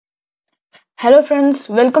Hello friends,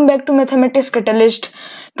 welcome back to Mathematics Catalyst.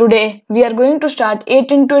 Today we are going to start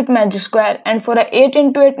 8 into 8 magic square, and for a 8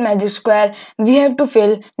 into 8 magic square we have to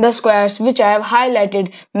fill the squares which I have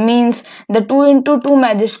highlighted, means the 2 into 2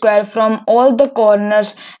 magic square from all the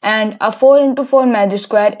corners and a 4 into 4 magic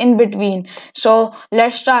square in between. So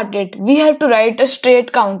let's start it. We have to write a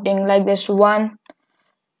straight counting like this: 1,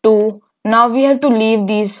 2. Now we have to leave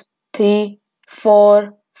these 3,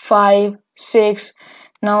 4, 5, 6.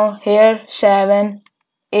 Now here 7,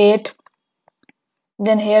 8.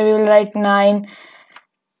 Then here we will write 9,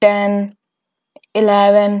 10,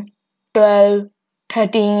 11, 12,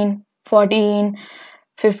 13, 14,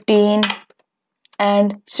 15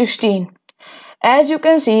 and 16. As you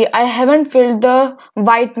can see, I haven't filled the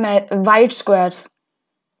white squares.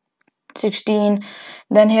 16.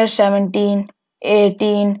 Then here 17,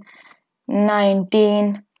 18,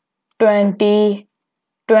 19, 20,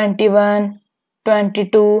 21,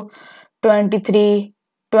 22, 23,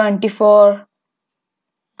 24,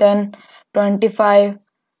 then 25,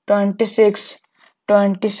 26,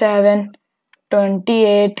 27,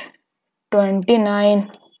 28,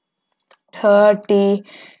 29, 30.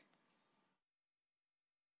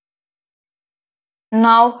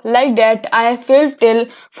 Now like that I have filled till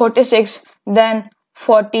 46, then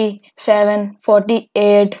 47,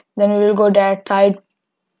 48, then we will go that side.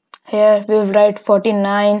 Here we will write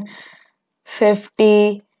 49,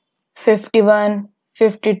 50, 51,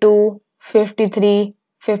 52, 53,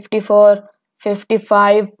 54,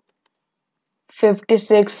 55,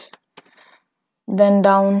 56, then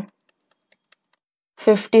down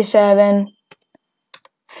 57,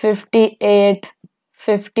 58,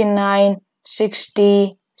 59,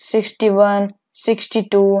 60, 61,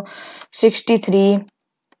 62, 63,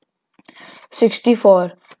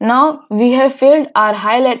 64. Now we have filled our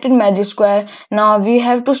highlighted magic square. Now we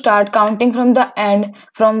have to start counting from the end,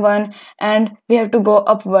 from 1, and we have to go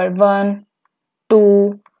upward. 1,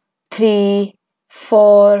 2, 3,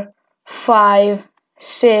 4, 5,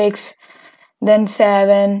 6, then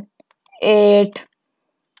 7, 8,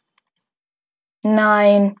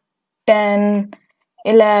 9, 10,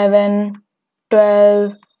 11,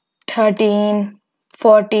 12, 13,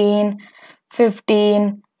 14,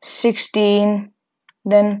 15, 16,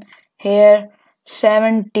 then here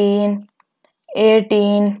 17,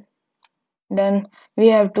 18, then we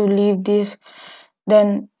have to leave this,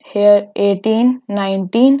 then here 18,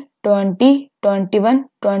 19, 20, 21,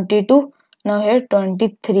 22, now here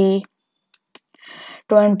 23,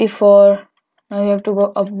 24, now we have to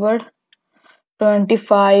go upward,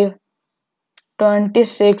 25,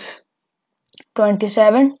 26,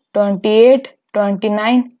 27, 28,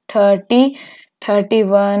 29, 30,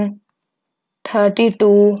 31,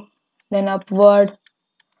 32, then upward,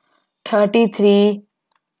 33,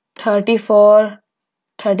 34,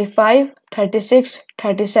 35, 36,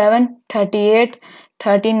 37, 38,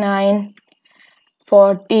 39,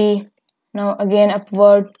 40, now again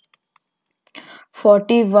upward,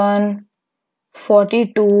 41,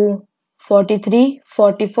 42, 43,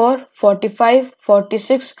 44, 45,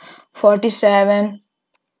 46, 47,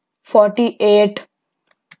 48,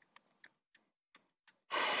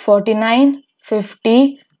 49,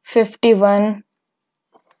 50, 51,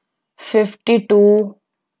 52,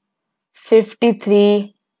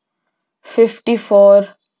 53, 54,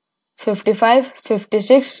 55,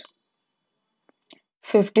 56,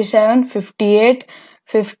 57, 58,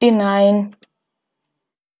 59,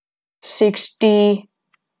 60,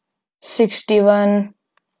 61,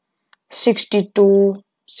 62,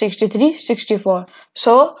 63, 64.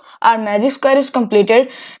 So our magic square is completed.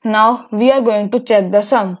 Now we are going to check the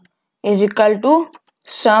sum. Is equal to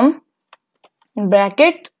sum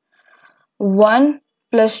bracket 1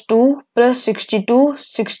 plus 2 plus 62,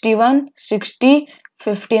 61, 60,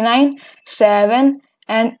 59, 7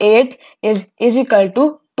 and 8 is equal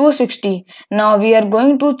to 260. Now we are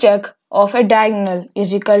going to check of a diagonal.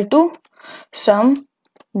 Is equal to sum,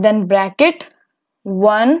 then bracket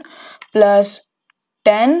 1 plus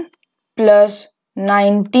 10 plus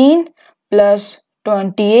 19 plus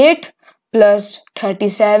 28 plus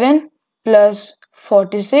 37 plus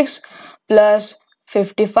 46 plus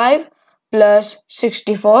 55 plus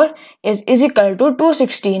 64 is equal to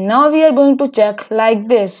 260. Now we are going to check like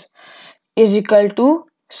this. Is equal to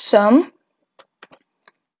sum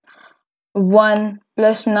 1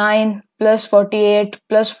 plus 9 plus 48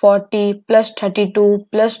 plus 40 plus 32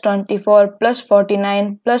 plus 24 plus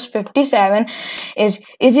 49 plus 57 is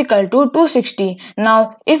equal to 260.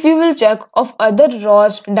 Now if we will check of other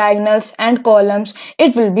rows, diagonals and columns,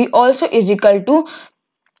 it will be also equal to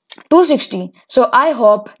 260. So I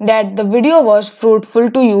hope that the video was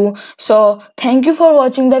fruitful to you. So thank you for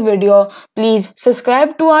watching the video. Please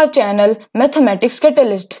subscribe to our channel Mathematics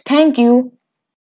Catalyst. Thank you.